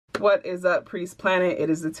What is up, Priest Planet?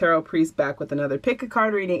 It is the Tarot Priest back with another pick a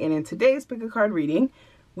card reading, and in today's pick a card reading,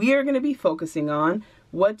 we are going to be focusing on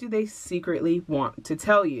what do they secretly want to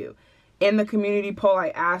tell you. In the community poll, I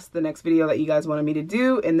asked the next video that you guys wanted me to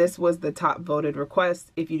do, and this was the top voted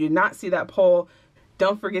request. If you did not see that poll,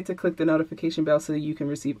 don't forget to click the notification bell so that you can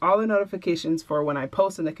receive all the notifications for when I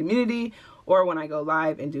post in the community or when I go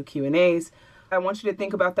live and do Q&As. I want you to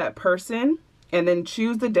think about that person and then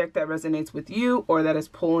choose the deck that resonates with you or that is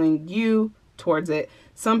pulling you towards it.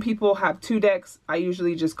 Some people have 2 decks. I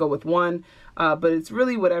usually just go with 1, but it's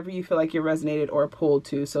really whatever you feel like you're resonated or pulled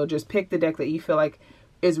to. So just pick the deck that you feel like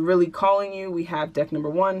is really calling you. We have deck number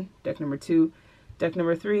 1, deck number 2, deck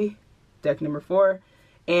number 3, deck number 4.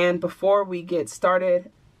 And before we get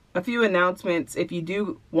started, a few announcements. If you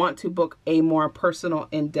do want to book a more personal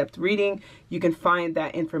in-depth reading, you can find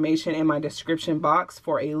that information in my description box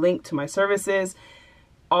for a link to my services.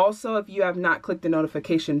 Also, if you have not clicked the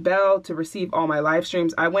notification bell to receive all my live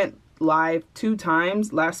streams, I went live 2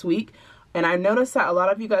 times last week, and I noticed that a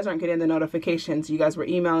lot of you guys aren't getting the notifications. You guys were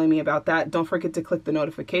emailing me about that. Don't forget to click the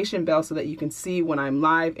notification bell so that you can see when I'm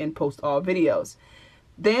live and post all videos.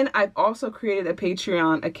 Then I've also created a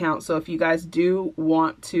Patreon account, so if you guys do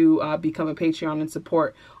want to become a Patreon and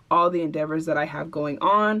support all the endeavors that I have going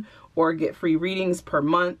on or get free readings per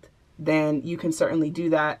month, then you can certainly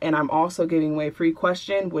do that. And I'm also giving away a free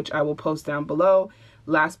question, which I will post down below.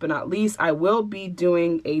 Last but not least, I will be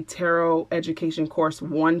doing a tarot education course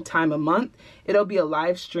 1 time a month. It'll be a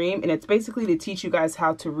live stream, and it's basically to teach you guys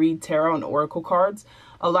how to read tarot and oracle cards.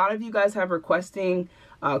 A lot of you guys have requesting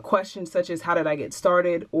questions such as how did I get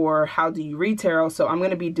started or how do you read tarot, so I'm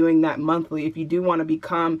going to be doing that monthly. If you do want to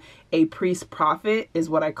become a priest prophet is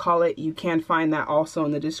what I call it, you can find that also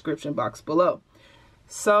in the description box below.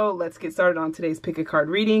 So let's get started on today's pick a card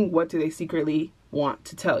reading. What do they secretly want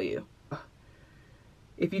to tell you?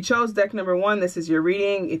 If you chose deck number 1, this is your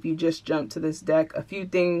reading. If you just jumped to this deck, a few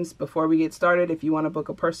things before we get started. If you want to book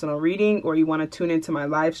a personal reading or you want to tune into my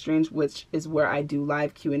live streams, which is where I do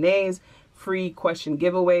live Q&As, free question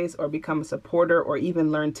giveaways, or become a supporter or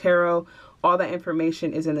even learn tarot, all that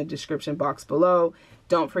information is in the description box below.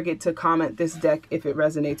 Don't forget to comment this deck if it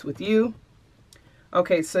resonates with you.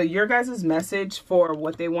 Okay, so your guys' message for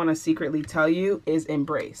what they want to secretly tell you is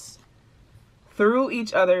embrace. Through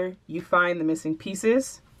each other, you find the missing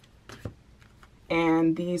pieces.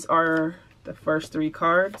 And these are the first 3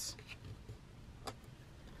 cards.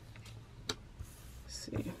 Let's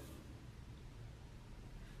see.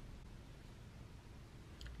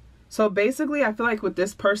 So basically, I feel like with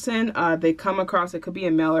this person, they come across, it could be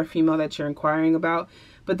a male or female that you're inquiring about,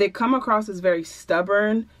 but they come across as very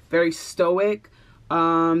stubborn, very stoic.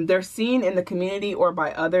 They're seen in the community or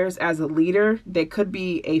by others as a leader. They could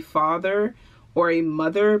be a father or a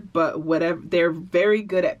mother, but whatever, they're very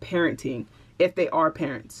good at parenting if they are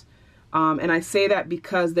parents. And I say that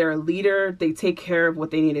because they're a leader. They take care of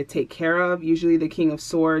what they need to take care of. Usually the King of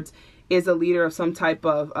Swords is a leader of some type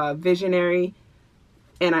of visionary.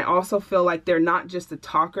 And I also feel like they're not just a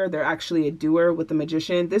talker, they're actually a doer with the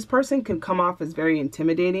Magician. This person can come off as very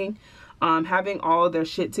intimidating, having all of their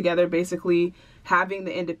shit together, basically having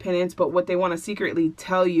the independence, but what they want to secretly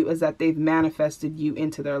tell you is that they've manifested you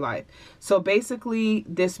into their life. So basically,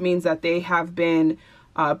 this means that they have been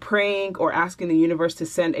praying or asking the universe to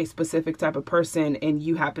send a specific type of person, and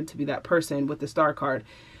you happen to be that person with the Star card.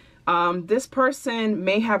 This person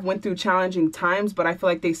may have went through challenging times, but I feel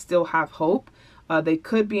like they still have hope. They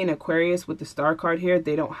could be an Aquarius with the Star card here.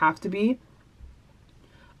 They don't have to be.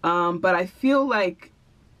 But I feel like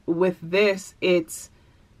with this,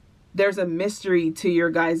 there's a mystery to your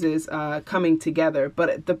guys' coming together.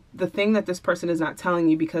 But the thing that this person is not telling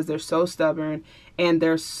you, because they're so stubborn and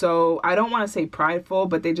they're so, I don't want to say prideful,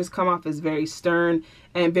 but they just come off as very stern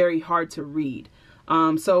and very hard to read.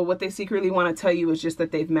 So what they secretly want to tell you is just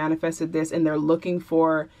that they've manifested this and they're looking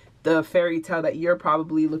for the fairy tale that you're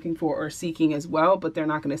probably looking for or seeking as well, but they're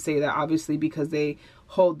not going to say that obviously because they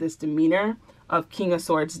hold this demeanor of King of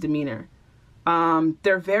Swords demeanor.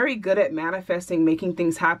 They're very good at manifesting, making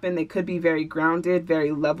things happen. They could be very grounded,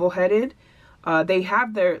 very level-headed. They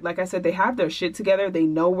have their, like I said, they have their shit together. They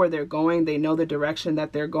know where they're going. They know the direction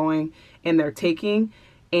that they're going and they're taking.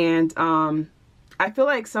 And I feel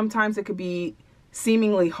like sometimes it could be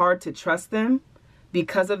seemingly hard to trust them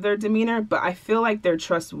because of their demeanor, but I feel like they're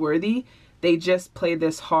trustworthy. They just play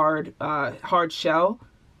this hard shell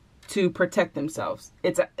to protect themselves.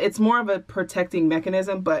 It's more of a protecting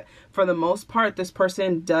mechanism, but for the most part, this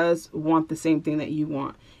person does want the same thing that you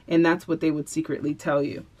want, and that's what they would secretly tell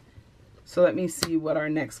you. So let me see what our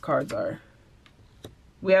next cards are.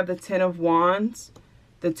 We have the 10 of Wands,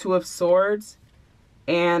 the 2 of Swords,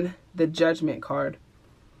 and the Judgment card.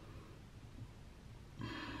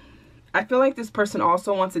 I feel like this person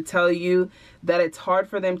also wants to tell you that it's hard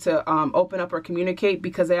for them to open up or communicate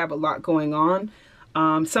because they have a lot going on.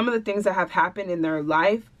 Some of the things that have happened in their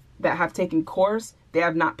life that have taken course, they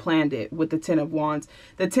have not planned it with the Ten of Wands.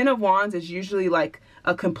 The Ten of Wands is usually like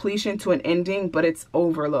a completion to an ending, but it's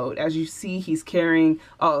overload. As you see, he's carrying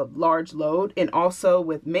a large load. And also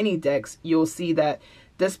with many decks, you'll see that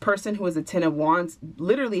this person who is a Ten of Wands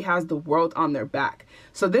literally has the world on their back.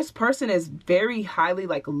 So this person is very highly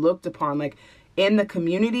like looked upon, like in the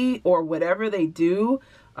community or whatever they do.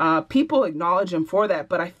 People acknowledge them for that.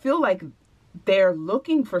 But I feel like they're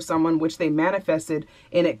looking for someone, which they manifested,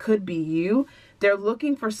 and it could be you. They're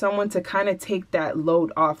looking for someone to kind of take that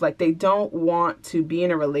load off. Like they don't want to be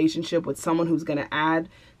in a relationship with someone who's going to add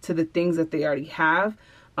to the things that they already have.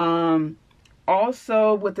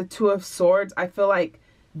 Also with the Two of Swords, I feel like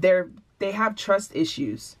they have trust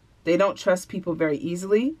issues. They don't trust people very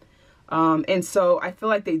easily. And so I feel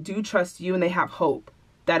like they do trust you, and they have hope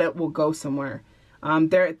that it will go somewhere.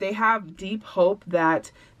 They have deep hope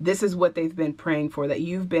that this is what they've been praying for, that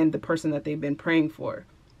you've been the person that they've been praying for.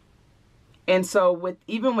 And so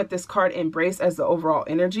even with this card, embrace as the overall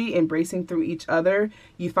energy, embracing through each other,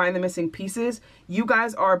 you find the missing pieces. You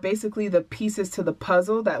guys are basically the pieces to the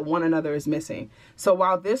puzzle that one another is missing. So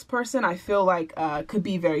while this person, I feel like could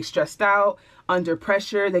be very stressed out, under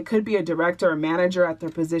pressure, they could be a director or manager at their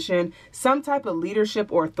position, some type of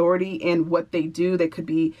leadership or authority in what they do. They could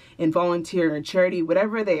be in volunteer or charity,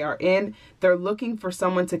 whatever they are in. They're looking for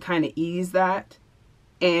someone to kind of ease that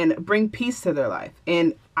and bring peace to their life.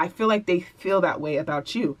 And I feel like they feel that way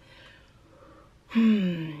about you.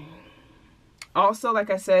 Also, like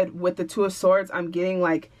I said, with the Two of Swords, I'm getting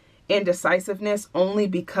like indecisiveness only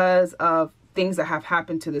because of things that have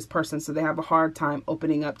happened to this person. So they have a hard time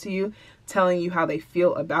opening up to you, telling you how they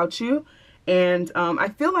feel about you. And I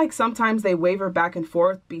feel like sometimes they waver back and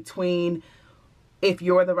forth between if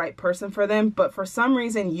you're the right person for them. But for some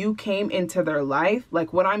reason, you came into their life.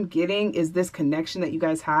 Like what I'm getting is this connection that you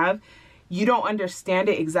guys have. You don't understand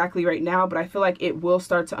it exactly right now, but I feel like it will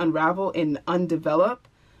start to unravel and undevelop,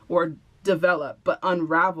 or develop, but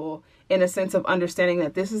unravel in a sense of understanding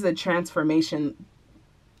that this is a transformation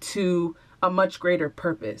to a much greater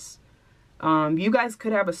purpose. You guys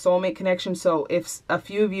could have a soulmate connection. So if a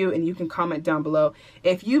few of you, and you can comment down below,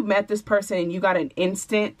 if you met this person and you got an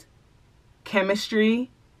instant chemistry,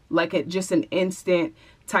 like just an instant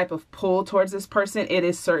type of pull towards this person, it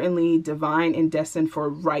is certainly divine and destined for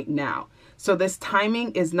right now. So this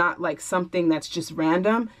timing is not like something that's just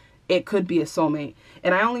random. It could be a soulmate.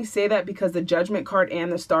 And I only say that because the Judgment card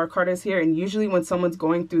and the Star card is here. And usually when someone's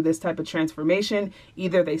going through this type of transformation,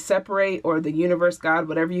 either they separate, or the universe, God,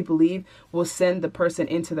 whatever you believe, will send the person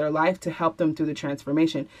into their life to help them through the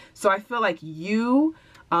transformation. So I feel like you,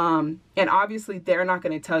 and obviously they're not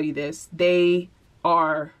going to tell you this, they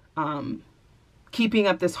are keeping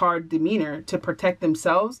up this hard demeanor to protect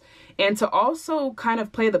themselves and to also kind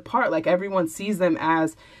of play the part. Like everyone sees them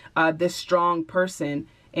as this strong person.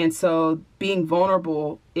 And so being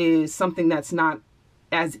vulnerable is something that's not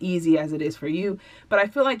as easy as it is for you. But I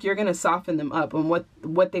feel like you're going to soften them up. And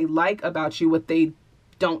what they like about you, what they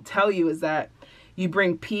don't tell you, is that you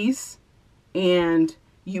bring peace, and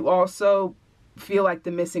you also feel like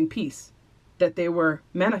the missing piece that they were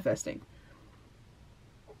manifesting.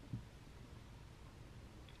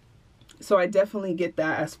 So I definitely get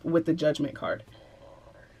that as with the Judgment card.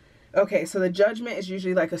 Okay, so the Judgment is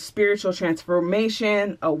usually like a spiritual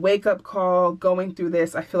transformation, a wake-up call, going through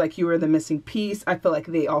this. I feel like you are the missing piece. I feel like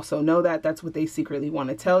they also know that. That's what they secretly want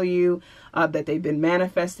to tell you, that they've been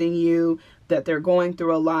manifesting you, that they're going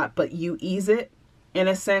through a lot, but you ease it in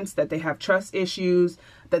a sense, that they have trust issues,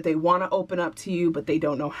 that they want to open up to you, but they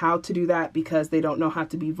don't know how to do that because they don't know how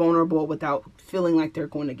to be vulnerable without feeling like they're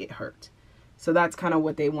going to get hurt. So that's kind of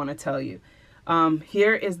what they want to tell you.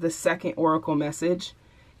 Here is the second oracle message.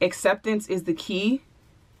 Acceptance is the key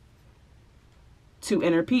to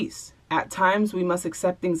inner peace. At times, we must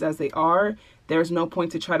accept things as they are. There's no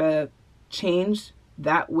point to try to change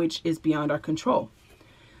that which is beyond our control.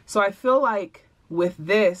 So I feel like with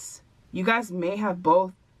this, you guys may have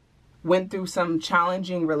both went through some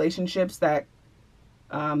challenging relationships that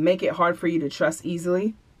make it hard for you to trust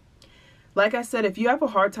easily. Like I said, if you have a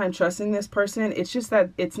hard time trusting this person, it's just that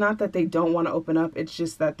it's not that they don't want to open up. It's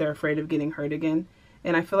just that they're afraid of getting hurt again.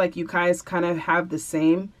 And I feel like you guys kind of have the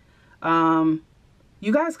same.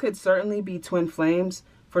 You guys could certainly be twin flames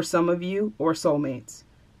for some of you, or soulmates.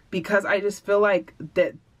 Because I just feel like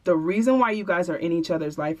that the reason why you guys are in each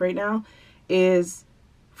other's life right now is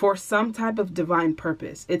for some type of divine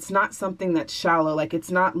purpose. It's not something that's shallow, like it's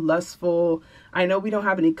not lustful. I know we don't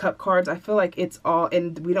have any cup cards. I feel like it's all,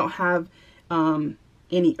 and we don't have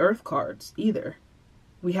any earth cards either.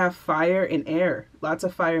 We have fire and air, lots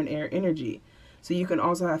of fire and air energy. So you can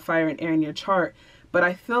also have fire and air in your chart. But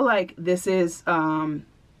I feel like this is a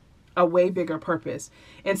way bigger purpose.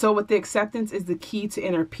 And so with the acceptance is the key to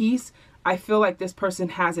inner peace. I feel like this person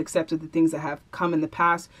has accepted the things that have come in the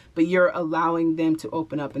past, but you're allowing them to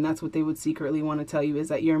open up. And that's what they would secretly want to tell you, is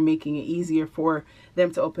that you're making it easier for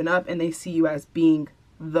them to open up, and they see you as being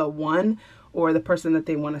the one or the person that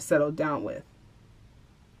they want to settle down with.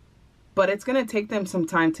 But it's going to take them some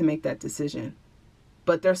time to make that decision.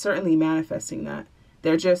 But they're certainly manifesting that.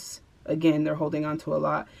 They're just, again, they're holding on to a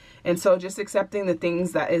lot. And so just accepting the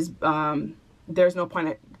things that is, there's no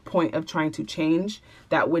point of trying to change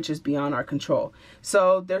that which is beyond our control.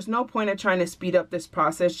 So there's no point of trying to speed up this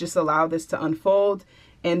process. Just allow this to unfold.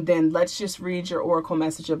 And then let's just read your oracle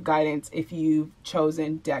message of guidance if you've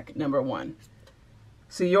chosen deck number 1.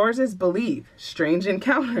 So yours is believe, strange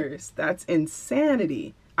encounters. That's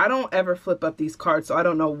insanity. I don't ever flip up these cards, so I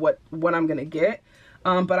don't know what I'm going to get.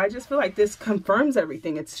 But I just feel like this confirms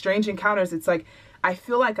everything. It's strange encounters. It's like, I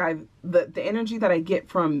feel like the energy that I get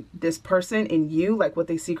from this person and you, like what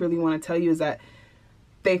they secretly want to tell you, is that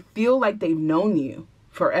they feel like they've known you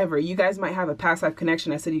forever. You guys might have a past life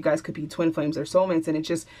connection. I said you guys could be twin flames or soulmates. And it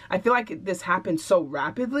just, I feel like this happened so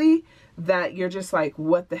rapidly that you're just like,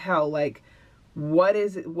 what the hell? Like, what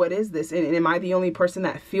is it? What is this? And am I the only person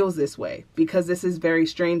that feels this way? Because this is very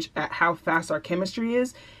strange at how fast our chemistry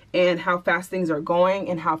is and how fast things are going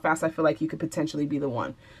and how fast I feel like you could potentially be the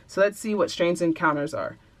one. So let's see what strange encounters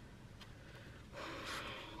are.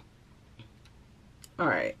 All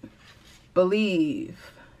right.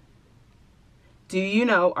 Believe. Do you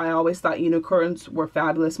know, I always thought unicorns were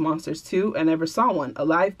fabulous monsters too. I never saw one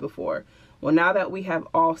alive before. Well, now that we have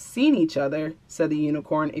all seen each other, said the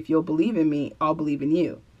unicorn, if you'll believe in me, I'll believe in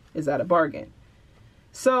you. Is that a bargain?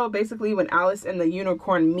 So basically, when Alice and the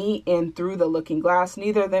unicorn meet in Through the Looking Glass,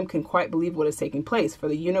 neither of them can quite believe what is taking place. For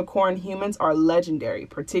the unicorn, humans are legendary,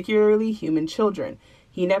 particularly human children.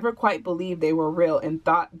 He never quite believed they were real and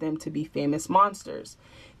thought them to be famous monsters.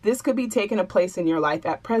 This could be taking a place in your life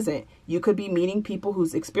at present. You could be meeting people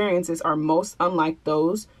whose experiences are most unlike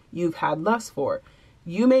those you've had lust for.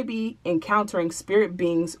 You may be encountering spirit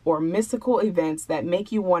beings or mystical events that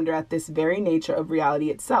make you wonder at this very nature of reality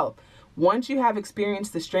itself. Once you have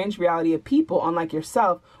experienced the strange reality of people unlike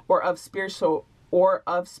yourself, or of spiritual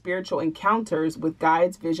encounters with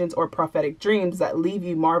guides, visions, or prophetic dreams that leave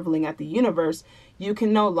you marveling at the universe, you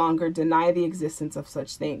can no longer deny the existence of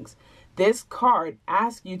such things. This card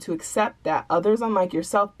asks you to accept that others unlike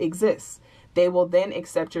yourself exist. They will then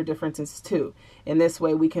accept your differences too. In this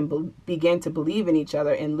way, we can begin to believe in each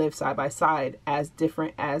other and live side by side, as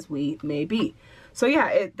different as we may be. So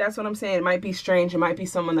yeah, that's what I'm saying. It might be strange. It might be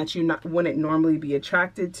someone that you wouldn't normally be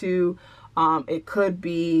attracted to. It could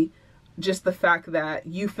be just the fact that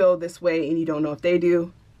you feel this way and you don't know if they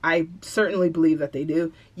do. I certainly believe that they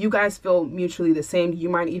do. You guys feel mutually the same. You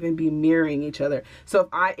might even be mirroring each other. So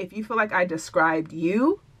if you feel like I described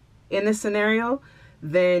you in this scenario,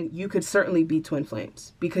 then you could certainly be twin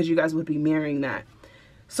flames, because you guys would be mirroring that.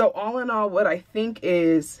 So all in all, what I think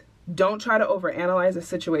is, don't try to overanalyze a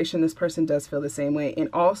situation. This person does feel the same way. And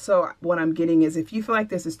also what I'm getting is, if you feel like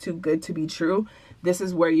this is too good to be true, this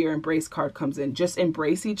is where your embrace card comes in. Just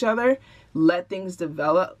embrace each other, let things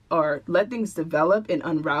develop and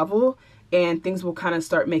unravel, and things will kind of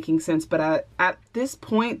start making sense. But at this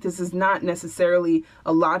point, this is not necessarily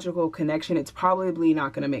a logical connection. It's probably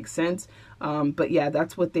not going to make sense. But yeah,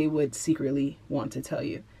 that's what they would secretly want to tell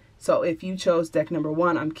you. So if you chose deck number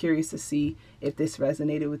 1, I'm curious to see if this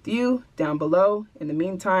resonated with you down below. In the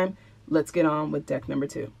meantime, let's get on with deck number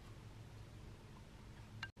 2.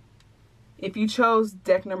 If you chose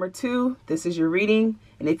deck number 2, this is your reading.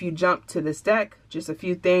 And if you jump to this deck, just a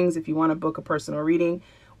few things. If you want to book a personal reading,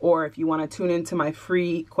 or if you want to tune into my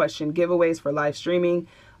free question giveaways for live streaming,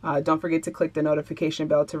 don't forget to click the notification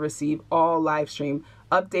bell to receive all live stream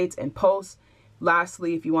updates and posts.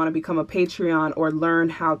 Lastly, if you want to become a Patreon or learn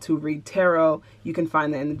how to read tarot, you can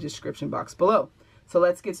find that in the description box below. So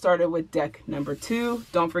let's get started with deck number 2.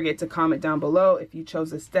 Don't forget to comment down below if you chose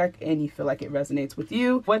this deck and you feel like it resonates with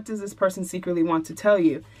you. What does this person secretly want to tell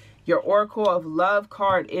you? Your Oracle of Love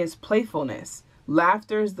card is playfulness.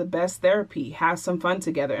 Laughter is the best therapy. Have some fun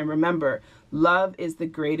together. And remember, love is the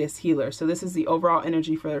greatest healer. So this is the overall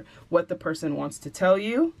energy for what the person wants to tell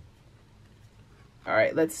you. All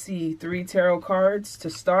right, let's see 3 tarot cards to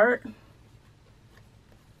start.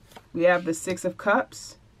 We have the 6 of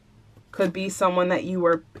Cups, Could be someone that you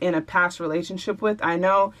were in a past relationship with. I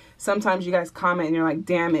know sometimes you guys comment and you're like,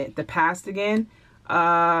 damn it, the past again.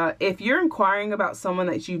 If you're inquiring about someone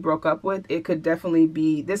that you broke up with, it could definitely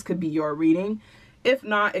be, this could be your reading. If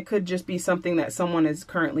not, it could just be something that someone is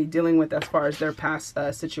currently dealing with as far as their past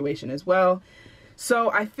situation as well.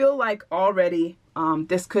 So I feel like already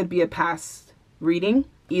this could be a past reading.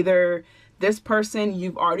 Either this person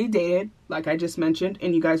you've already dated, like I just mentioned,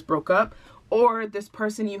 and you guys broke up, or this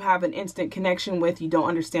person you have an instant connection with, you don't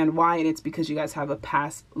understand why, and it's because you guys have a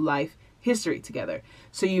past life history together.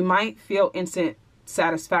 So you might feel instant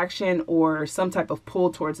satisfaction or some type of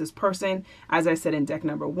pull towards this person. As I said in deck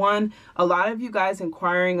number 1, a lot of you guys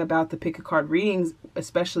inquiring about the pick a card readings,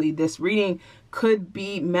 especially this reading, could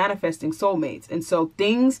be manifesting soulmates. And so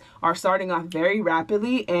things are starting off very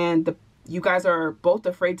rapidly, and you guys are both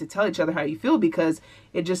afraid to tell each other how you feel because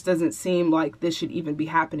it just doesn't seem like this should even be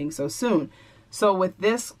happening so soon. So with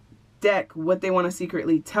this deck, what they want to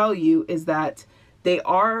secretly tell you is that they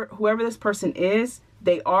are, whoever this person is,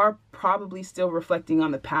 they are probably still reflecting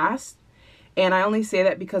on the past. And I only say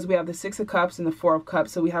that because we have the 6 of Cups and the 4 of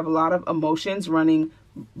Cups. So we have a lot of emotions running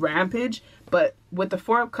rampage. But with the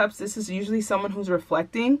 4 of Cups, this is usually someone who's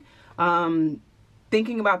reflecting,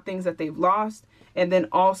 thinking about things that they've lost, and then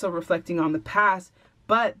also reflecting on the past,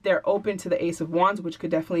 but they're open to the Ace of Wands, which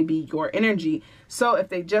could definitely be your energy. So if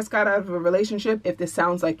they just got out of a relationship, if this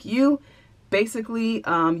sounds like you, basically,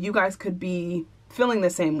 you guys could be feeling the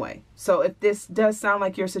same way. So if this does sound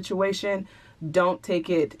like your situation, don't take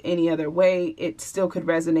it any other way. It still could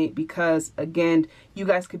resonate because, again, you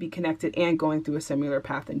guys could be connected and going through a similar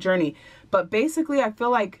path and journey. But basically, I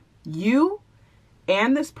feel like you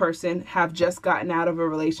and this person have just gotten out of a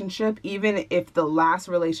relationship. Even if the last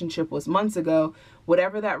relationship was months ago,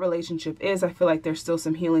 whatever that relationship is, I feel like there's still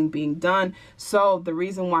some healing being done. So the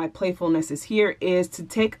reason why playfulness is here is to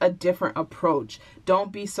take a different approach.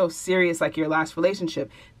 Don't be so serious like your last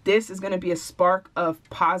relationship. This is going to be a spark of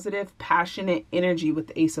positive, passionate energy with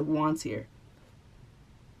the Ace of Wands here.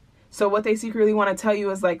 So what they secretly want to tell you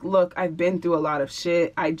is like, look, I've been through a lot of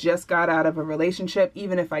shit. I just got out of a relationship.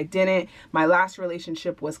 Even if I didn't, my last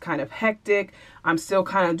relationship was kind of hectic. I'm still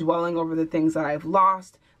kind of dwelling over the things that I've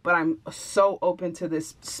lost, but I'm so open to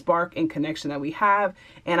this spark and connection that we have.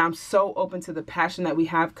 And I'm so open to the passion that we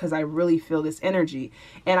have because I really feel this energy.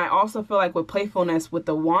 And I also feel like with playfulness, with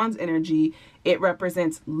the Wands energy, it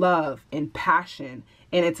represents love and passion,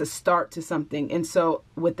 and it's a start to something. And so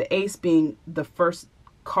with the Ace being the first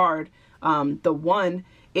card, the 1,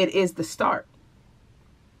 it is the start.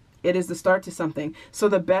 It is the start to something. So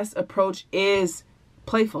the best approach is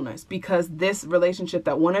playfulness, because this relationship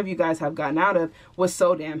that one of you guys have gotten out of was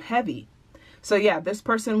so damn heavy. So yeah, this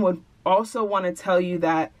person would also want to tell you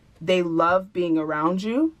that they love being around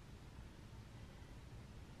you,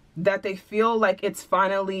 that they feel like it's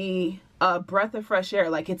finally a breath of fresh air,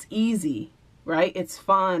 like it's easy. Right? It's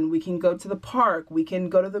fun. We can go to the park. We can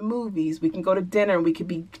go to the movies. We can go to dinner. We could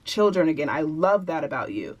be children again. I love that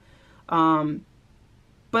about you.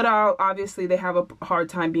 But obviously they have a hard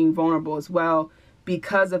time being vulnerable as well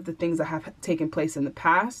because of the things that have taken place in the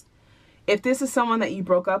past. If this is someone that you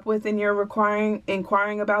broke up with and you're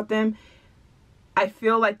inquiring about them, I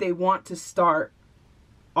feel like they want to start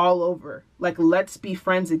all over. Like, let's be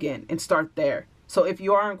friends again and start there. So if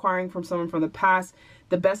you are inquiring from someone from the past,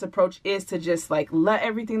 the best approach is to just like let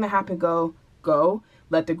everything that happened go,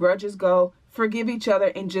 let the grudges go, forgive each other,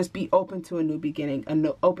 and just be open to a new beginning,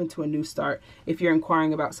 open to a new start. If you're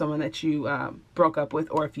inquiring about someone that you broke up with,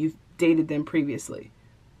 or if you've dated them previously,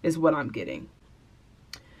 is what I'm getting.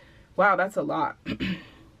 Wow, that's a lot.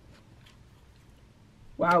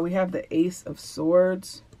 Wow, we have the Ace of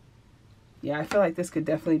Swords. Yeah, I feel like this could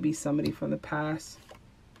definitely be somebody from the past.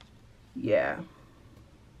 Yeah.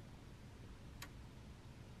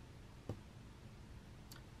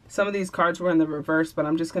 Some of these cards were in the reverse, but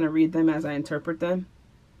I'm just going to read them as I interpret them.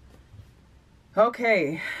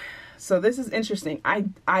 Okay, so this is interesting.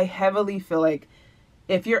 I heavily feel like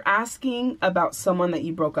if you're asking about someone that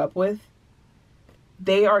you broke up with,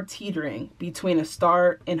 they are teetering between a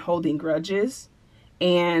start and holding grudges,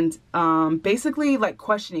 and basically like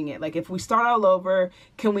questioning it. Like, if we start all over,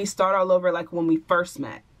 can we start all over like when we first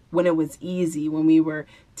met? When it was easy, when we were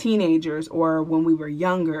teenagers, or when we were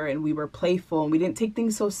younger and we were playful and we didn't take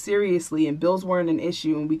things so seriously and bills weren't an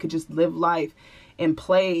issue and we could just live life and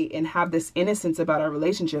play and have this innocence about our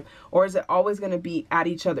relationship? Or is it always going to be at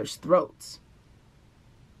each other's throats?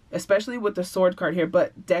 Especially with the Sword card here,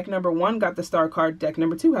 but deck number 1 got the Star card, deck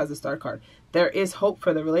number 2 has the Star card. There is hope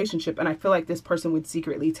for the relationship, and I feel like this person would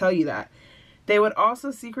secretly tell you that. They would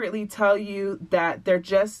also secretly tell you that they're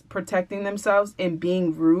just protecting themselves and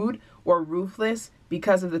being rude or ruthless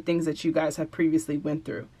because of the things that you guys have previously went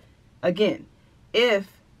through. Again,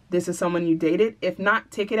 if this is someone you dated, if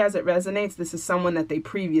not, take it as it resonates. This is someone that they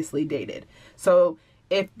previously dated. So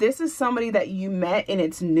if this is somebody that you met and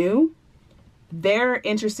it's new, they're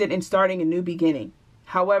interested in starting a new beginning.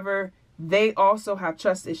 However, they also have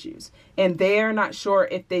trust issues and they are not sure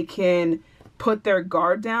if they can put their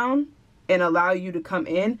guard down and allow you to come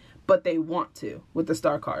in, but they want to with the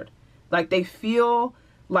Star card. Like they feel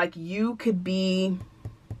like you could be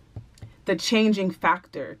the changing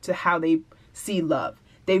factor to how they see love.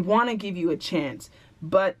 They want to give you a chance,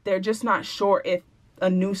 but they're just not sure if a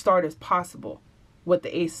new start is possible with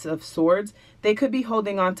the Ace of Swords. They could be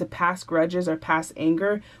holding on to past grudges or past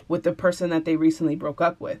anger with the person that they recently broke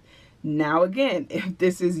up with. Now, again, if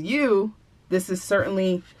this is you, this is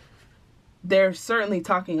certainly, they're certainly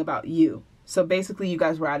talking about you. So basically you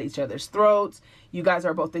guys were at each other's throats. You guys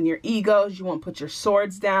are both in your egos. You won't put your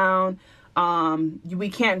swords down. We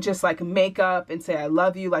can't just like make up and say I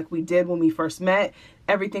love you like we did when we first met.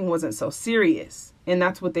 Everything wasn't so serious, and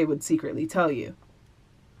that's what they would secretly tell you.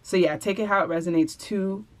 So yeah, take it how it resonates.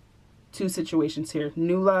 Two situations here: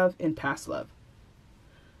 new love and past love.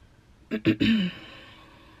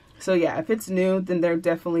 So yeah, if it's new, then they're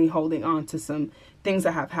definitely holding on to some things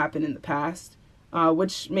that have happened in the past,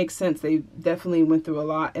 which makes sense. They definitely went through a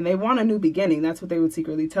lot and they want a new beginning. That's what they would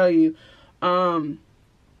secretly tell you.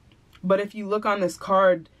 But if you look on this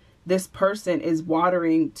card, this person is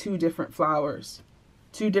watering two different flowers,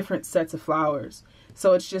 two different sets of flowers.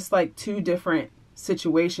 So it's just like two different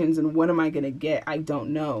situations. And what am I going to get? I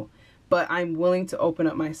don't know. But I'm willing to open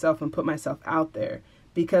up myself and put myself out there,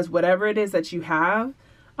 because whatever it is that you have,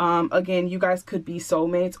 again, you guys could be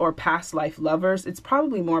soulmates or past life lovers. It's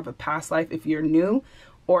probably more of a past life if you're new,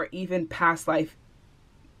 or even past life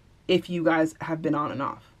if you guys have been on and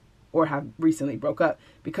off or have recently broke up,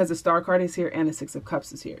 because the Star card is here and the Six of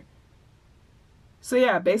Cups is here. So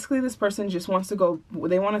yeah, basically this person just wants to go,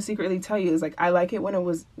 they want to secretly tell you is like, I like it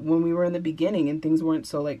when we were in the beginning and things weren't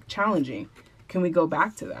so like challenging. Can we go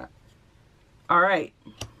back to that? All right.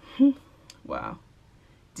 Wow.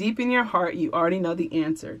 Deep in your heart, you already know the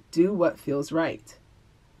answer. Do what feels right.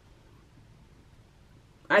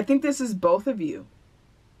 I think this is both of you.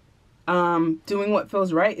 Doing what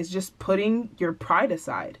feels right is just putting your pride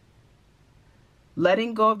aside.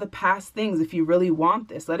 Letting go of the past things if you really want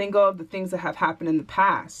this. Letting go of the things that have happened in the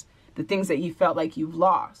past. The things that you felt like you've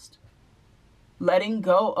lost. Letting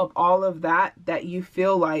go of all of that that you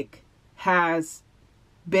feel like has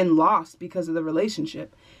been lost because of the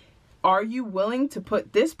relationship. Are you willing to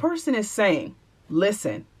put, this person is saying,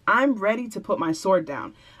 listen, I'm ready to put my sword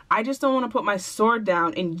down. I just don't want to put my sword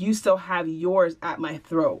down and you still have yours at my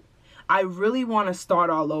throat. I really want to start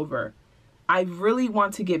all over. I really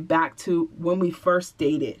want to get back to when we first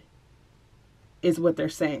dated, is what they're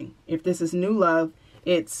saying. If this is new love,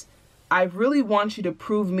 it's, I really want you to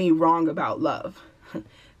prove me wrong about love.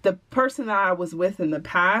 The person that I was with in the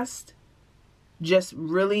past, just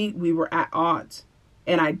really, we were at odds.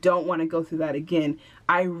 And I don't want to go through that again.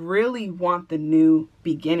 I really want the new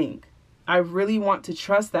beginning. I really want to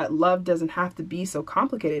trust that love doesn't have to be so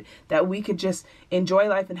complicated, that we could just enjoy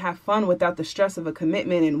life and have fun without the stress of a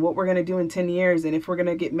commitment and what we're going to do in 10 years and if we're going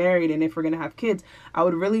to get married and if we're going to have kids. I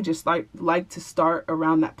would really just like to start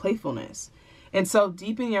around that playfulness. And so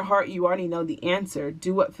deep in your heart, you already know the answer.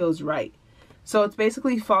 Do what feels right. So it's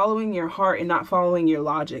basically following your heart and not following your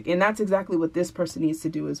logic. And that's exactly what this person needs to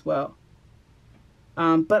do as well.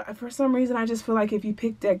 But for some reason, I just feel like if you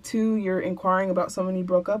pick deck 2, you're inquiring about someone you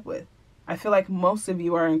broke up with. I feel like most of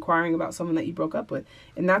you are inquiring about someone that you broke up with.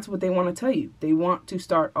 And that's what they want to tell you. They want to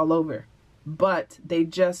start all over. But they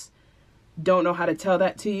just don't know how to tell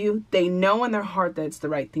that to you. They know in their heart that it's the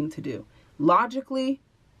right thing to do. Logically,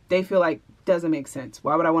 they feel like, doesn't make sense.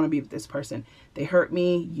 Why would I want to be with this person? They hurt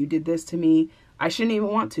me. You did this to me. I shouldn't even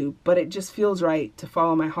want to. But it just feels right to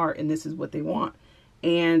follow my heart. And this is what they want.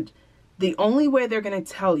 And the only way they're going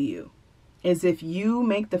to tell you is if you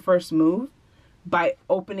make the first move by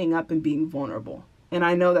opening up and being vulnerable. And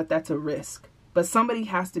I know that that's a risk, but somebody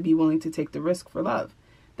has to be willing to take the risk for love.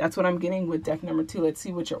 That's what I'm getting with deck number 2. Let's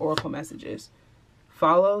see what your oracle message is.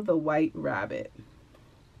 Follow the white rabbit.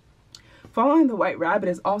 Following the white rabbit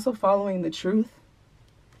is also following the truth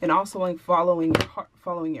and also like following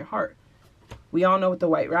your heart. We all know what the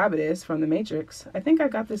white rabbit is from the Matrix. I think I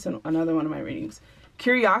got this in another one of my readings.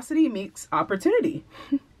 Curiosity meets opportunity.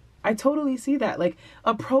 I totally see that. Like,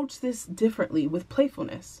 approach this differently with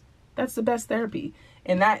playfulness. That's the best therapy.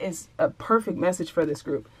 And that is a perfect message for this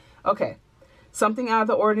group. Okay, Something out of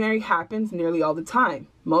the ordinary happens nearly all the time.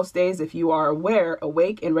 Most days, if you are aware,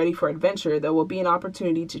 awake, and ready for adventure, there will be an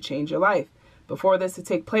opportunity to change your life. Before this to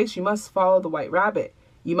take place, you must follow the white rabbit.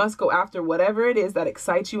 You must go after whatever it is that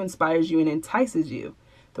excites you, inspires you, and entices you.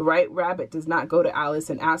 The white rabbit does not go to Alice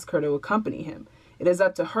and ask her to accompany him. It is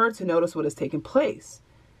up to her to notice what has taken place.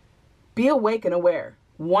 Be awake and aware.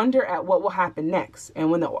 Wonder at what will happen next.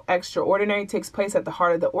 And when the extraordinary takes place at the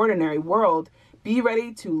heart of the ordinary world, be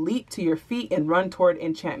ready to leap to your feet and run toward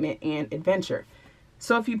enchantment and adventure.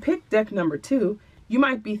 So if you pick deck number 2, you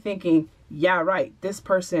might be thinking, yeah, right, this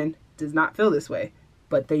person does not feel this way,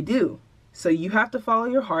 but they do. So you have to follow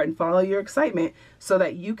your heart and follow your excitement so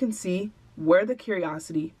that you can see where the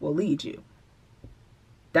curiosity will lead you.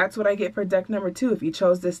 That's what I get for deck number 2. If you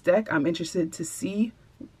chose this deck, I'm interested to see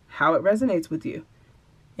how it resonates with you.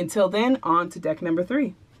 Until then, on to deck number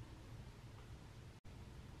 3.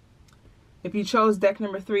 If you chose deck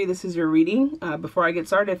number 3, this is your reading. Before I get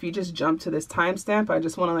started, if you just jump to this timestamp, I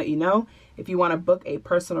just want to let you know if you want to book a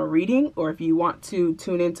personal reading or if you want to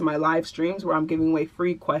tune into my live streams where I'm giving away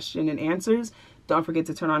free question and answers, don't forget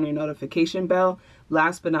to turn on your notification bell.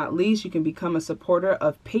 Last but not least, you can become a supporter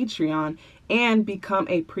of Patreon and become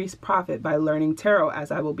a priest prophet by learning tarot, as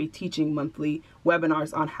I will be teaching monthly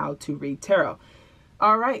webinars on how to read tarot.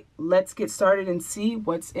 All right, let's get started and see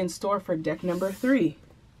what's in store for deck number 3.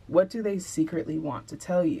 What do they secretly want to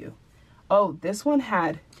tell you? Oh, this one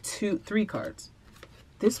had 3 cards.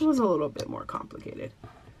 This was a little bit more complicated.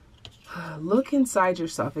 Look inside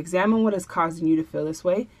yourself. Examine what is causing you to feel this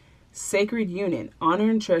way. Sacred union. Honor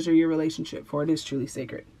and treasure your relationship, for it is truly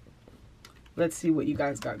sacred. Let's see what you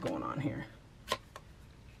guys got going on here.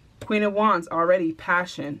 Queen of Wands, already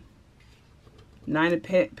passion. 9 of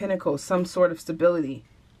Pentacles, some sort of stability.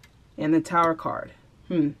 And the Tower card.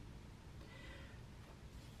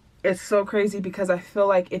 It's so crazy because I feel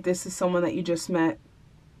like if this is someone that you just met,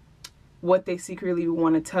 what they secretly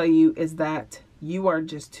want to tell you is that you are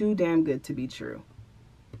just too damn good to be true.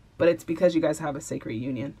 But it's because you guys have a sacred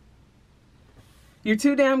union. You're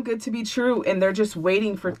too damn good to be true, and they're just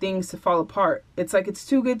waiting for things to fall apart. It's like it's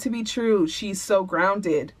too good to be true. She's so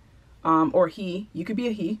grounded. Or he. You could be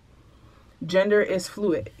a he. Gender is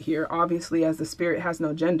fluid here, obviously, as the spirit has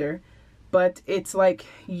no gender. But it's like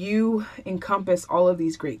you encompass all of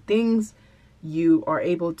these great things. You are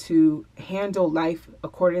able to handle life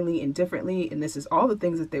accordingly and differently. And this is all the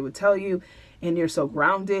things that they would tell you. And you're so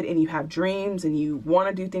grounded and you have dreams and you want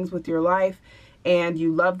to do things with your life. And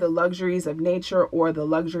you love the luxuries of nature or the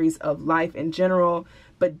luxuries of life in general.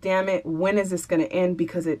 But damn it, when is this going to end?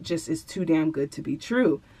 Because it just is too damn good to be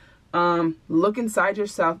true. Look inside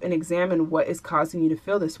yourself and examine what is causing you to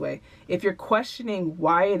feel this way. If you're questioning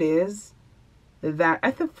why it is that, I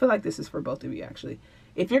feel like this is for both of you actually.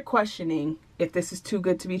 If you're questioning if this is too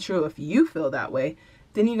good to be true, if you feel that way,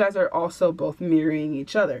 then you guys are also both mirroring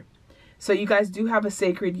each other. So you guys do have a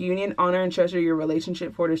sacred union. Honor and treasure your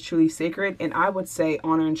relationship, for it is truly sacred. And I would say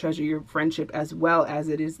honor and treasure your friendship as well, as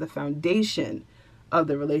it is the foundation of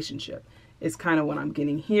the relationship. Is kind of what I'm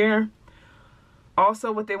getting here.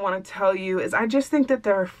 Also, what they want to tell you is I just think that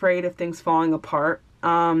they're afraid of things falling apart.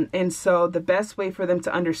 And so the best way for them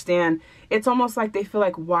to understand, it's almost like they feel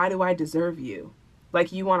like, why do I deserve you?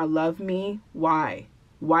 Like, you want to love me? Why?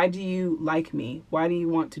 Why do you like me? Why do you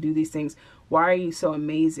want to do these things? Why are you so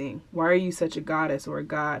amazing? Why are you such a goddess or a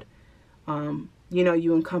god? You know,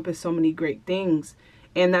 you encompass so many great things.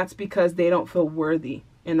 And that's because they don't feel worthy.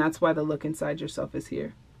 And that's why the look inside yourself is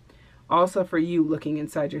here. Also for you, looking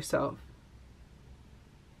inside yourself.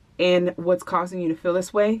 And what's causing you to feel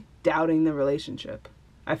this way? Doubting the relationship.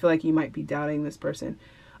 I feel like you might be doubting this person.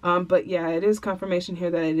 But yeah, it is confirmation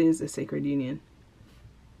here that it is a sacred union.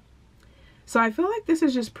 So I feel like this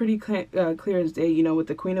is just pretty clear as day. You know, with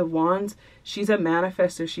the Queen of Wands, she's a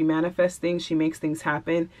manifester. She manifests things. She makes things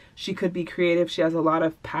happen. She could be creative. She has a lot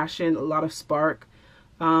of passion, a lot of spark.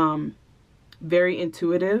 Very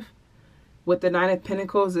intuitive. With the 9 of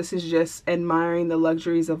Pentacles, this is just admiring the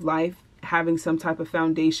luxuries of life, having some type of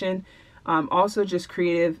foundation. Also just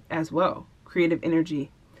creative as well. Creative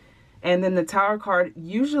energy. And then the Tower card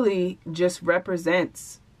usually just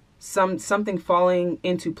represents something falling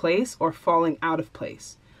into place or falling out of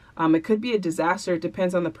place. It could be a disaster. It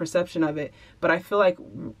depends on the perception of it. But I feel like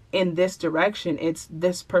in this direction, it's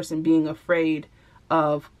this person being afraid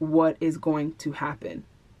of what is going to happen.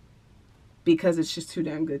 Because it's just too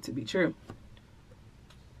damn good to be true.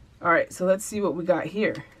 All right, so let's see what we got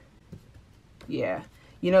here. Yeah.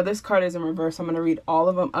 You know, this card is in reverse. I'm going to read all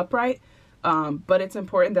of them upright. But it's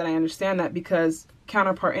important that I understand that because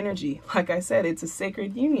counterpart energy, like I said, it's a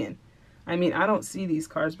sacred union. I mean, I don't see these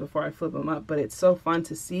cards before I flip them up, but it's so fun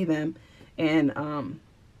to see them and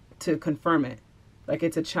to confirm it. Like,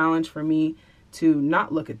 it's a challenge for me to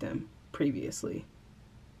not look at them previously.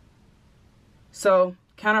 So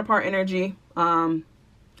counterpart energy,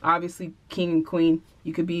 obviously king and queen.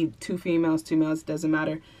 You could be two females, two males, doesn't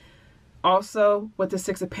matter. Also with the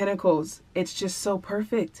Six of Pentacles, it's just so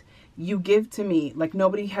perfect. You give to me like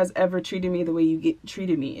nobody has ever treated me the way you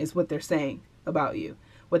treated me, is what they're saying about you.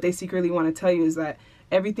 What they secretly want to tell you is that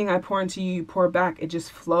everything I pour into you, you pour back. It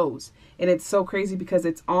just flows. And it's so crazy because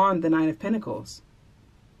it's on the Nine of Pentacles.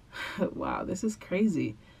 Wow, this is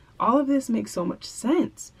crazy. All of this makes so much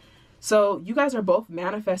sense. So you guys are both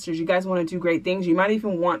manifestors. You guys want to do great things. You might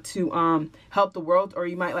even want to help the world, or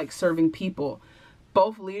you might like serving people.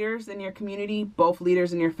 Both leaders in your community, both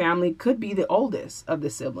leaders in your family, could be the oldest of the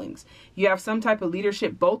siblings. You have some type of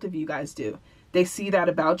leadership, both of you guys do. They see that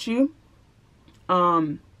about you.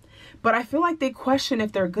 But I feel like they question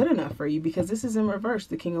if they're good enough for you, because this is in reverse,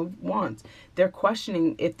 the King of Wands. They're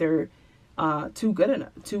questioning if they're too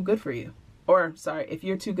good for you. Or, sorry, if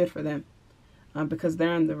you're too good for them. Because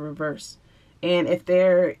they're in the reverse. And if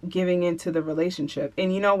they're giving into the relationship.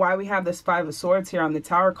 And you know why we have this Five of Swords here on the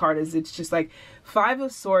Tower card is it's just like Five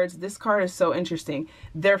of Swords. This card is so interesting.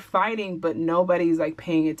 They're fighting, but nobody's like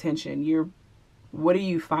paying attention. What are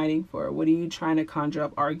you fighting for? What are you trying to conjure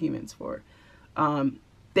up arguments for?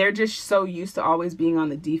 They're just so used to always being on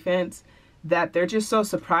the defense that they're just so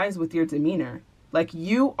surprised with your demeanor. Like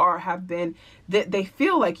you have been, they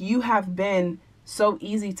feel like you have been so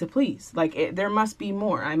easy to please. Like there must be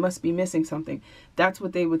more. I must be missing something. That's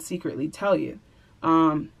what they would secretly tell you.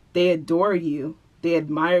 They adore you. They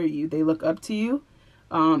admire you. They look up to you.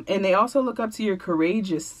 And they also look up to your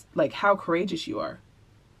courageous, like how courageous you are.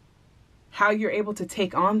 How you're able to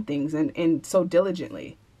take on things and so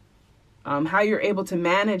diligently. How you're able to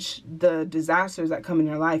manage the disasters that come in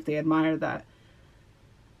your life. They admire that.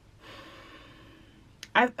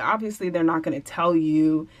 Obviously, they're not going to tell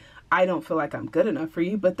you, I don't feel like I'm good enough for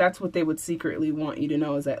you, but that's what they would secretly want you to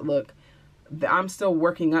know is that, look, I'm still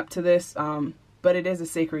working up to this, but it is a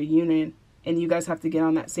sacred union, and you guys have to get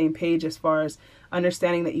on that same page as far as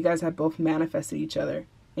understanding that you guys have both manifested each other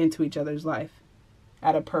into each other's life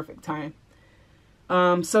at a perfect time.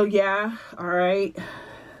 So yeah, all right.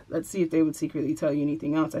 Let's see if they would secretly tell you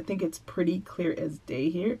anything else. I think it's pretty clear as day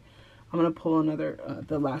here. I'm going to pull another,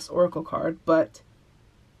 the last Oracle card, but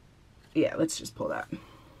yeah, let's just pull that.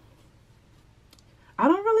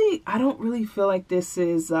 I don't really feel like this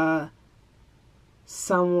is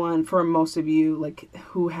someone, for most of you, like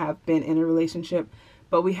who have been in a relationship,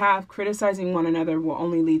 but we have criticizing one another will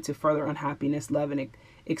only lead to further unhappiness. Love and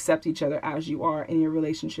accept each other as you are, and your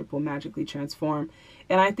relationship will magically transform.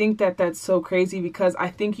 And I think that that's so crazy because I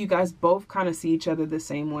think you guys both kind of see each other the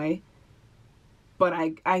same way. But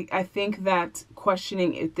I think that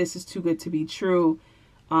questioning if this is too good to be true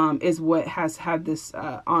is what has had this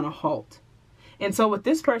on a halt. And so with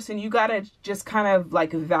this person, you got to just kind of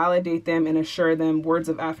like validate them and assure them words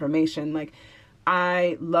of affirmation. Like,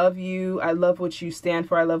 I love you. I love what you stand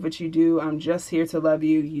for. I love what you do. I'm just here to love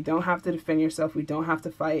you. You don't have to defend yourself. We don't have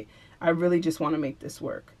to fight. I really just want to make this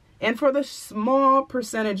work. And for the small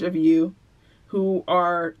percentage of you who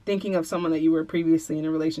are thinking of someone that you were previously in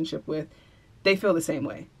a relationship with, they feel the same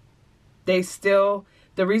way. They still...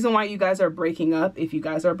 The reason why you guys are breaking up, if you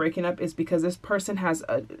guys are breaking up, is because this person has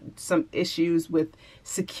some issues with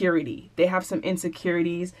security. They have some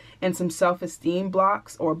insecurities and some self-esteem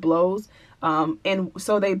blocks or blows. And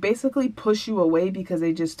so they basically push you away because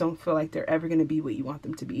they just don't feel like they're ever going to be what you want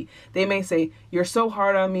them to be. They may say, you're so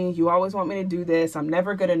hard on me. You always want me to do this. I'm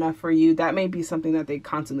never good enough for you. That may be something that they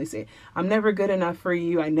constantly say. I'm never good enough for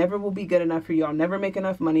you. I never will be good enough for you. I'll never make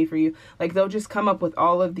enough money for you. Like, they'll just come up with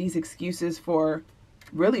all of these excuses for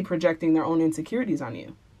really projecting their own insecurities on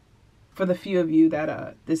you. For the few of you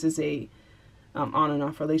that this is a on and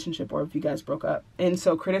off relationship, or if you guys broke up. And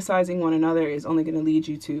so criticizing one another is only going to lead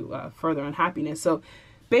you to further unhappiness. So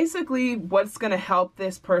basically what's going to help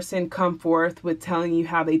this person come forth with telling you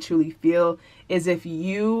how they truly feel is if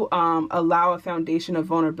you allow a foundation of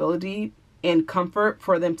vulnerability and comfort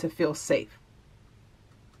for them to feel safe.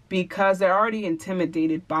 Because they're already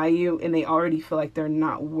intimidated by you and they already feel like they're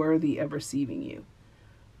not worthy of receiving you.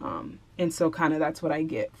 And so kind of that's what I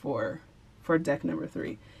get for deck number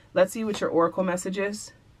 3. Let's see what your oracle message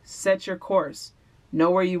is. Set your course.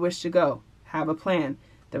 Know where you wish to go. Have a plan.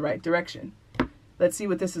 The right direction. Let's see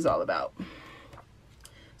what this is all about.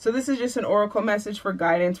 So this is just an oracle message for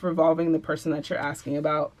guidance revolving the person that you're asking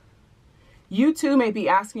about. You too may be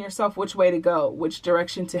asking yourself which way to go, which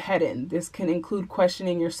direction to head in. This can include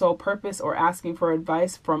questioning your sole purpose or asking for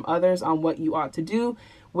advice from others on what you ought to do,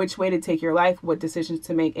 which way to take your life, what decisions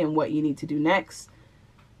to make, and what you need to do next.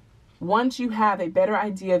 Once you have a better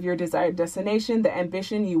idea of your desired destination, the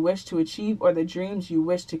ambition you wish to achieve, or the dreams you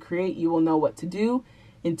wish to create, you will know what to do.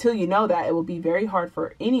 Until you know that, it will be very hard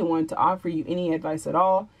for anyone to offer you any advice at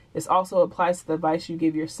all. This also applies to the advice you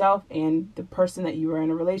give yourself and the person that you are in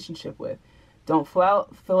a relationship with. Don't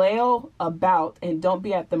flail about, and don't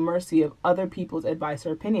be at the mercy of other people's advice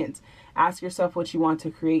or opinions. Ask yourself what you want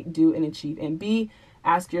to create, do, and achieve, and be.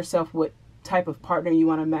 Ask yourself what type of partner you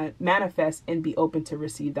want to manifest, and be open to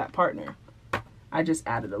receive that partner. I just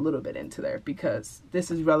added a little bit into there because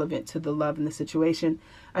this is relevant to the love and the situation.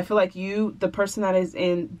 I feel like you, the person that is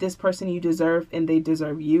in this person, you deserve, and they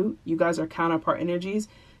deserve you. You guys are counterpart energies.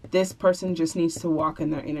 This person just needs to walk in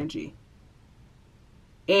their energy.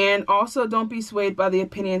 And also, don't be swayed by the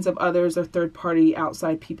opinions of others or third-party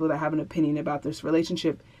outside people that have an opinion about this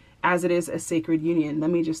relationship, as it is a sacred union.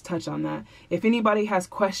 Let me just touch on that. If anybody has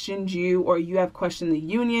questioned you, or you have questioned the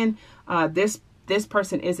union, this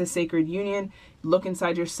person is a sacred union. Look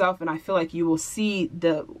inside yourself, and I feel like you will see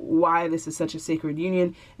why this is such a sacred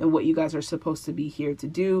union and what you guys are supposed to be here to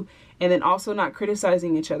do. And then also not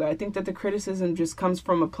criticizing each other. I think that the criticism just comes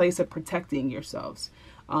from a place of protecting yourselves.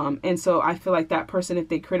 And so I feel like that person, if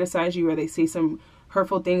they criticize you or they say some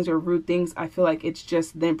hurtful things or rude things, I feel like it's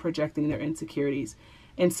just them projecting their insecurities.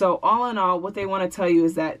 And so all in all, what they want to tell you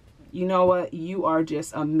is that, you know what, you are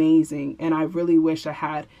just amazing. And I really wish I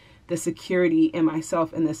had the security in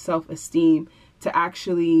myself and the self-esteem to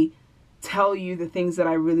actually tell you the things that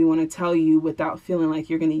I really want to tell you without feeling like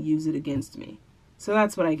you're going to use it against me. So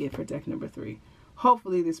that's what I get for deck number 3.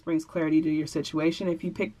 Hopefully this brings clarity to your situation. If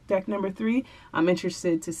you pick deck number 3, I'm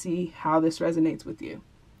interested to see how this resonates with you.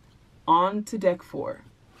 On to deck 4.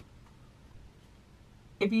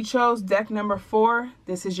 If you chose deck number 4,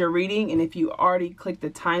 this is your reading. And if you already clicked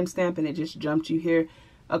the timestamp and it just jumped you here,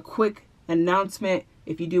 a quick announcement.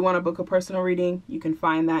 If you do want to book a personal reading, you can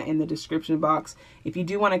find that in the description box. If you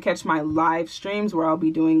do want to catch my live streams where I'll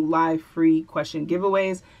be doing live free question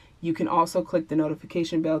giveaways, you can also click the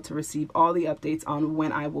notification bell to receive all the updates on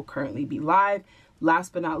when I will currently be live.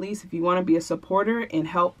 Last but not least, if you want to be a supporter and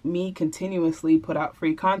help me continuously put out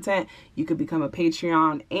free content, you could become a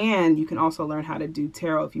Patreon, and you can also learn how to do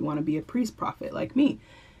tarot if you want to be a priest prophet like me.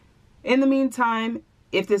 In the meantime,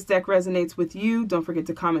 if this deck resonates with you, don't forget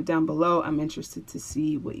to comment down below. I'm interested to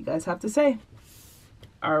see what you guys have to say.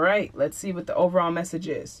 All right, let's see what the overall message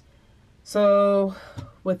is. So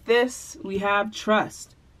with this, we have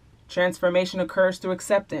trust. Transformation occurs through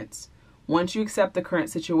acceptance. Once you accept the current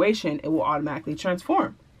situation, it will automatically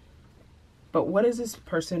transform. But what does this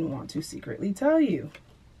person want to secretly tell you?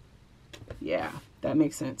 Yeah, that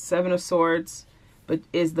makes sense. 7 of Swords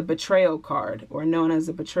is the betrayal card, or known as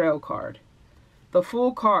the betrayal card. The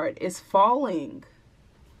Fool card is falling.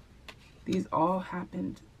 These all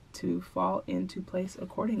happened to fall into place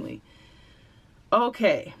accordingly.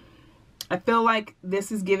 Okay. I feel like this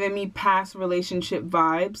is giving me past relationship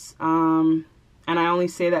vibes. And I only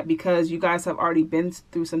say that because you guys have already been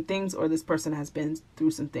through some things, or this person has been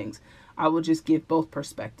through some things. I will just give both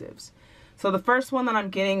perspectives. So the first one that I'm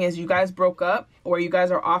getting is you guys broke up, or you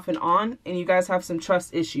guys are off and on, and you guys have some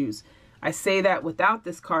trust issues. I say that without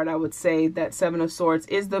this card, I would say that 7 of Swords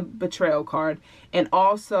is the betrayal card. And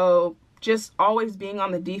also just always being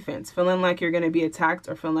on the defense, feeling like you're going to be attacked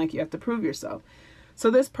or feeling like you have to prove yourself. So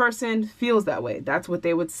this person feels that way. That's what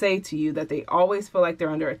they would say to you, that they always feel like they're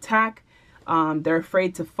under attack. They're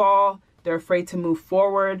afraid to fall. They're afraid to move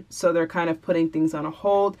forward. So they're kind of putting things on a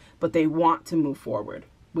hold, but they want to move forward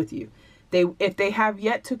with you. If they have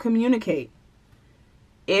yet to communicate,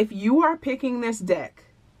 if you are picking this deck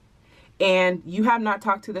and you have not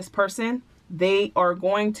talked to this person, they are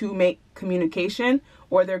going to make communication,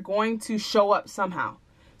 or they're going to show up somehow.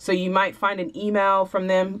 So you might find an email from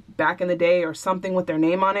them back in the day or something with their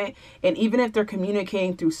name on it. And even if they're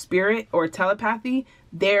communicating through spirit or telepathy,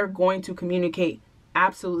 they're going to communicate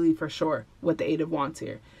absolutely for sure with the 8 of Wands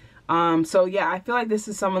here. So yeah, I feel like this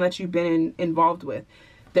is someone that you've been involved with.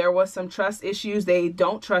 There was some trust issues. They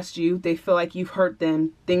don't trust you. They feel like you've hurt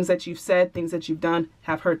them. Things that you've said, things that you've done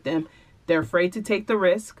have hurt them. They're afraid to take the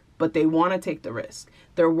risk, but they want to take the risk.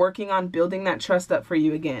 They're working on building that trust up for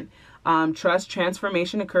you again. Trust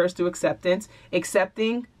transformation occurs through acceptance,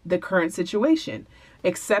 accepting the current situation,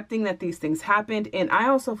 accepting that these things happened. And I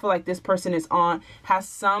also feel like this person has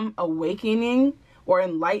some awakening or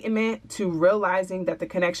enlightenment to realizing that the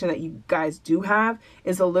connection that you guys do have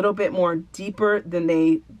is a little bit more deeper than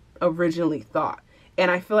they originally thought. And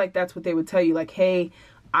I feel like that's what they would tell you, like, hey,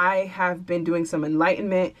 I have been doing some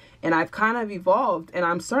enlightenment and I've kind of evolved, and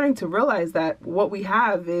I'm starting to realize that what we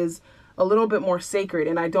have is a little bit more sacred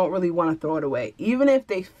and I don't really want to throw it away. Even if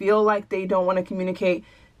they feel like they don't want to communicate,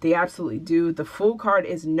 they absolutely do. The Fool card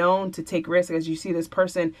is known to take risks. As you see, this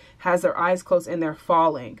person has their eyes closed and they're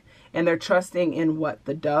falling. And they're trusting in what?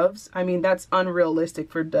 The doves? I mean, that's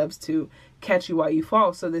unrealistic for doves to catch you while you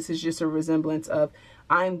fall. So this is just a resemblance of,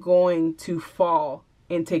 I'm going to fall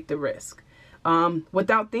and take the risk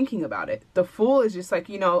without thinking about it. The Fool is just like,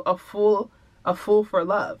 you know, a fool for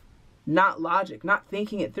love, not logic, not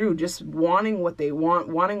thinking it through, just wanting what they want,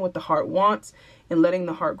 wanting what the heart wants, and letting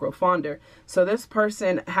the heart grow fonder. So this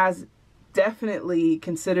person has definitely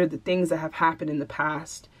considered the things that have happened in the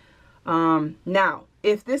past. Now,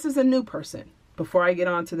 if this is a new person, before I get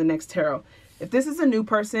on to the next tarot, if this is a new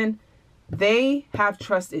person, they have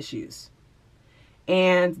trust issues.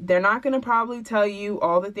 And they're not going to probably tell you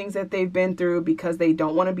all the things that they've been through because they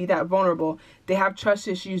don't want to be that vulnerable. They have trust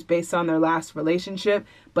issues based on their last relationship,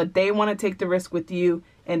 but they want to take the risk with you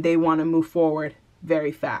and they want to move forward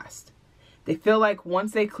very fast. They feel like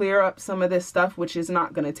once they clear up some of this stuff, which is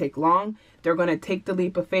not going to take long, they're going to take the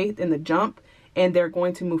leap of faith in the jump and they're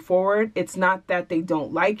going to move forward. It's not that they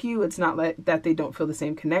don't like you. It's not like that they don't feel the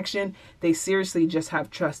same connection. They seriously just have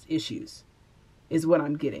trust issues is what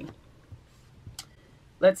I'm getting.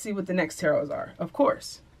 Let's see what the next tarots are. Of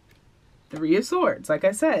course, Three of Swords, like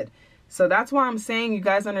I said. So that's why I'm saying, you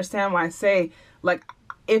guys understand why I say, like,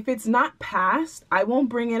 if it's not past, I won't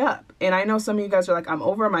bring it up. And I know some of you guys are like, I'm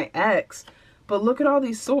over my ex, but look at all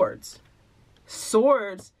these swords.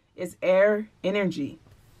 Swords is air energy.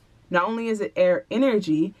 Not only is it air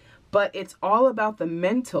energy, but it's all about the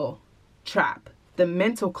mental trap, the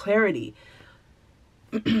mental clarity.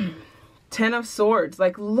 10 of Swords.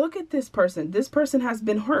 Like, look at this person. This person has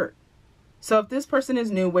been hurt. So if this person is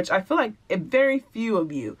new, which I feel like very few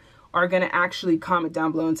of you are going to actually comment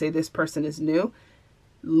down below and say this person is new.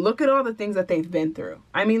 Look at all the things that they've been through.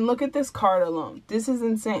 I mean, look at this card alone. This is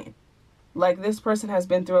insane. Like, this person has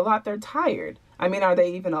been through a lot. They're tired. I mean, are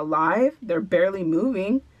they even alive? They're barely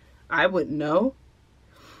moving. I wouldn't know.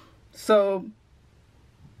 So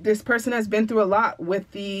this person has been through a lot with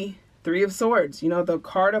the Three of Swords, you know, the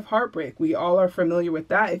card of heartbreak. We all are familiar with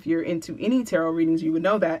that. If you're into any tarot readings, you would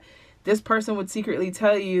know that this person would secretly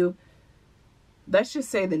tell you, let's just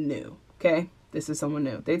say the new, okay? This is someone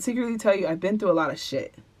new. They'd secretly tell you, I've been through a lot of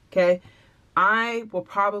shit, okay? I will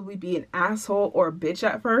probably be an asshole or a bitch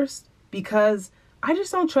at first because I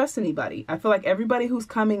just don't trust anybody. I feel like everybody who's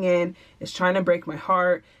coming in is trying to break my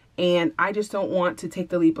heart and I just don't want to take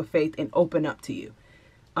the leap of faith and open up to you.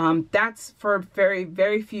 That's for very,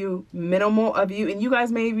 very few minimal of you. And you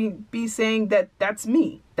guys may be saying that that's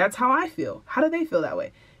me. That's how I feel. How do they feel that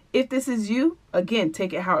way? If this is you, again,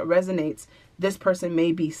 take it how it resonates. This person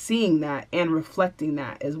may be seeing that and reflecting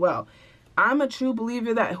that as well. I'm a true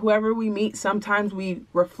believer that whoever we meet, sometimes we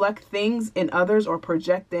reflect things in others or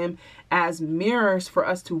project them as mirrors for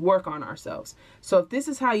us to work on ourselves. So if this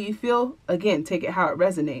is how you feel, again, take it how it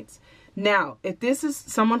resonates. Now, if this is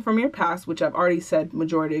someone from your past, which I've already said,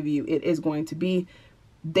 majority of you, it is going to be,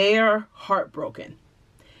 they're heartbroken.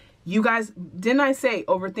 You guys, didn't I say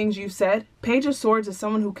over things you said? Page of Swords is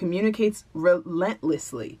someone who communicates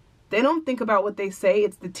relentlessly. They don't think about what they say.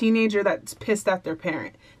 It's the teenager that's pissed at their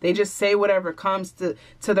parent. They just say whatever comes to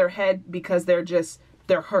their head because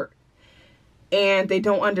they're hurt. And they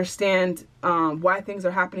don't understand why things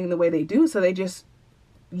are happening the way they do. So they just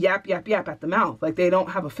yap, yap, yap at the mouth. Like, they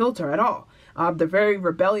don't have a filter at all. They're very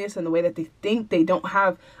rebellious in the way that they think. They don't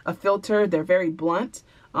have a filter. They're very blunt.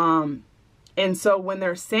 And so when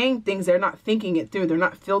they're saying things, they're not thinking it through. They're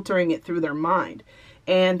not filtering it through their mind.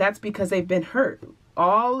 And that's because they've been hurt.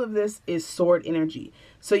 All of this is sword energy.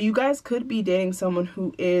 So you guys could be dating someone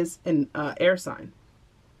who is an air sign.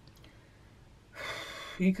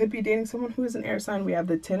 You could be dating someone who is an air sign. We have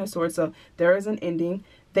the 10 of Swords. So there is an ending.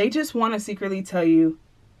 They just want to secretly tell you,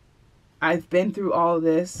 I've been through all of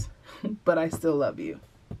this, but I still love you.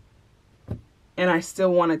 And I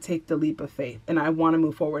still want to take the leap of faith. And I want to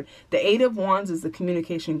move forward. The 8 of Wands is the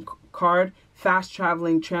communication card. Fast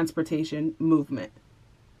traveling, transportation, movement.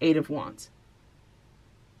 8 of Wands.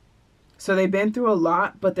 So they've been through a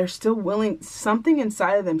lot, but they're still willing. Something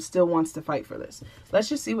inside of them still wants to fight for this. Let's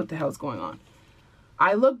just see what the hell's going on.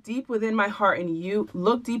 I look deep within my heart and you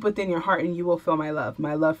look deep within your heart and you will feel my love.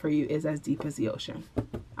 My love for you is as deep as the ocean.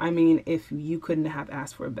 I mean, if you couldn't have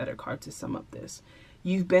asked for a better card to sum up this.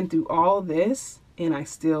 You've been through all this and I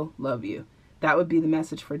still love you. That would be the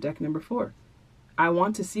message for deck number 4. I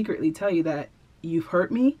want to secretly tell you that you've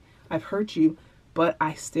hurt me. I've hurt you, but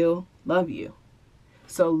I still love you.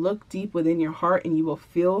 So look deep within your heart and you will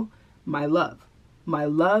feel my love. My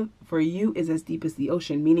love for you is as deep as the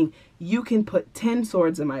ocean, meaning you can put 10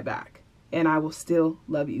 swords in my back and I will still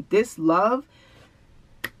love you. This love,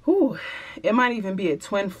 whew, it might even be a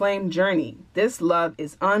twin flame journey. This love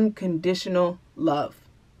is unconditional love.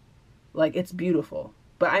 Like, it's beautiful.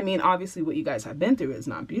 But I mean, obviously what you guys have been through is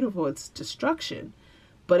not beautiful. It's destruction.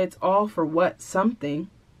 But it's all for what? Something.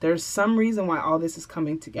 There's some reason why all this is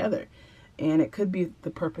coming together. And it could be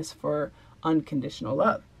the purpose for unconditional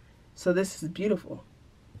love. So this is beautiful.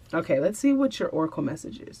 Okay, let's see what your oracle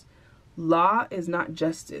message is. Law is not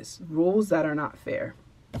justice. Rules that are not fair.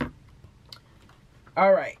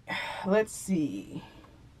 All right, let's see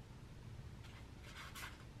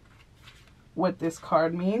what this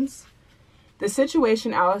card means. The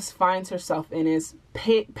situation Alice finds herself in is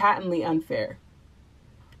patently unfair.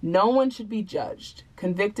 No one should be judged,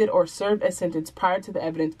 convicted, or served a sentence prior to the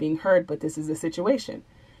evidence being heard, but this is a situation.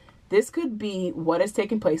 This could be what has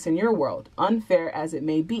taken place in your world, unfair as it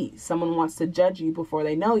may be. Someone wants to judge you before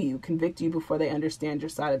they know you, convict you before they understand your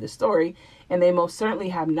side of the story, and they most certainly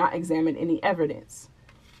have not examined any evidence.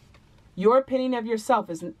 Your opinion of yourself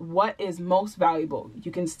is what is most valuable. You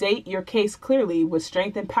can state your case clearly with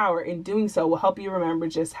strength and power. In doing so will help you remember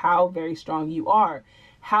just how very strong you are,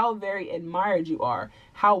 how very admired you are,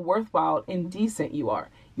 how worthwhile and decent you are.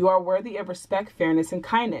 You are worthy of respect, fairness, and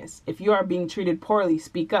kindness. If you are being treated poorly,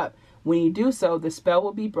 speak up. When you do so, the spell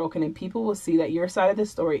will be broken and people will see that your side of the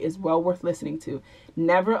story is well worth listening to.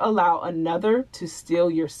 Never allow another to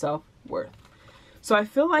steal your self-worth. So I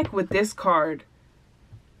feel like with this card,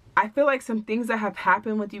 I feel like some things that have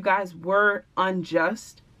happened with you guys were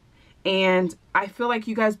unjust. And I feel like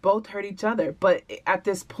you guys both hurt each other. But at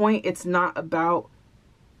this point, it's not about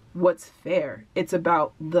what's fair. It's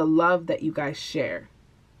about the love that you guys share.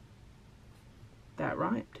 That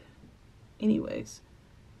rhymed. Anyways,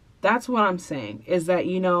 that's what I'm saying, is that,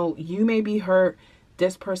 you know, you may be hurt,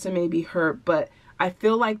 this person may be hurt, but I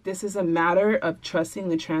feel like this is a matter of trusting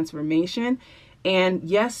the transformation. And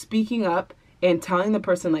yes, speaking up and telling the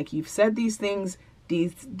person, like, you've said these things,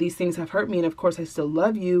 these things have hurt me, and of course I still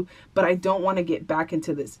love you, but I don't want to get back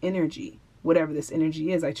into this energy. Whatever this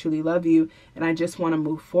energy is, I truly love you, and I just want to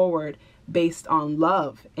move forward based on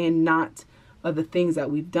love and not of the things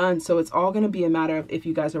that we've done. So it's all going to be a matter of if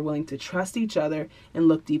you guys are willing to trust each other and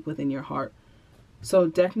look deep within your heart. So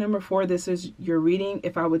deck number 4, this is your reading.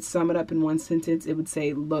 If I would sum it up in one sentence, it would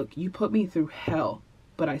say, look, you put me through hell,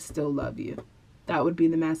 but I still love you. That would be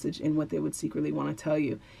the message and what they would secretly want to tell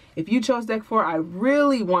you. If you chose deck 4, I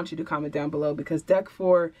really want you to comment down below, because deck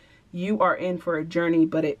 4, you are in for a journey,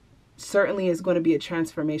 but it certainly is going to be a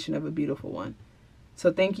transformation of a beautiful one.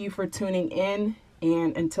 So thank you for tuning in,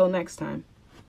 and until next time.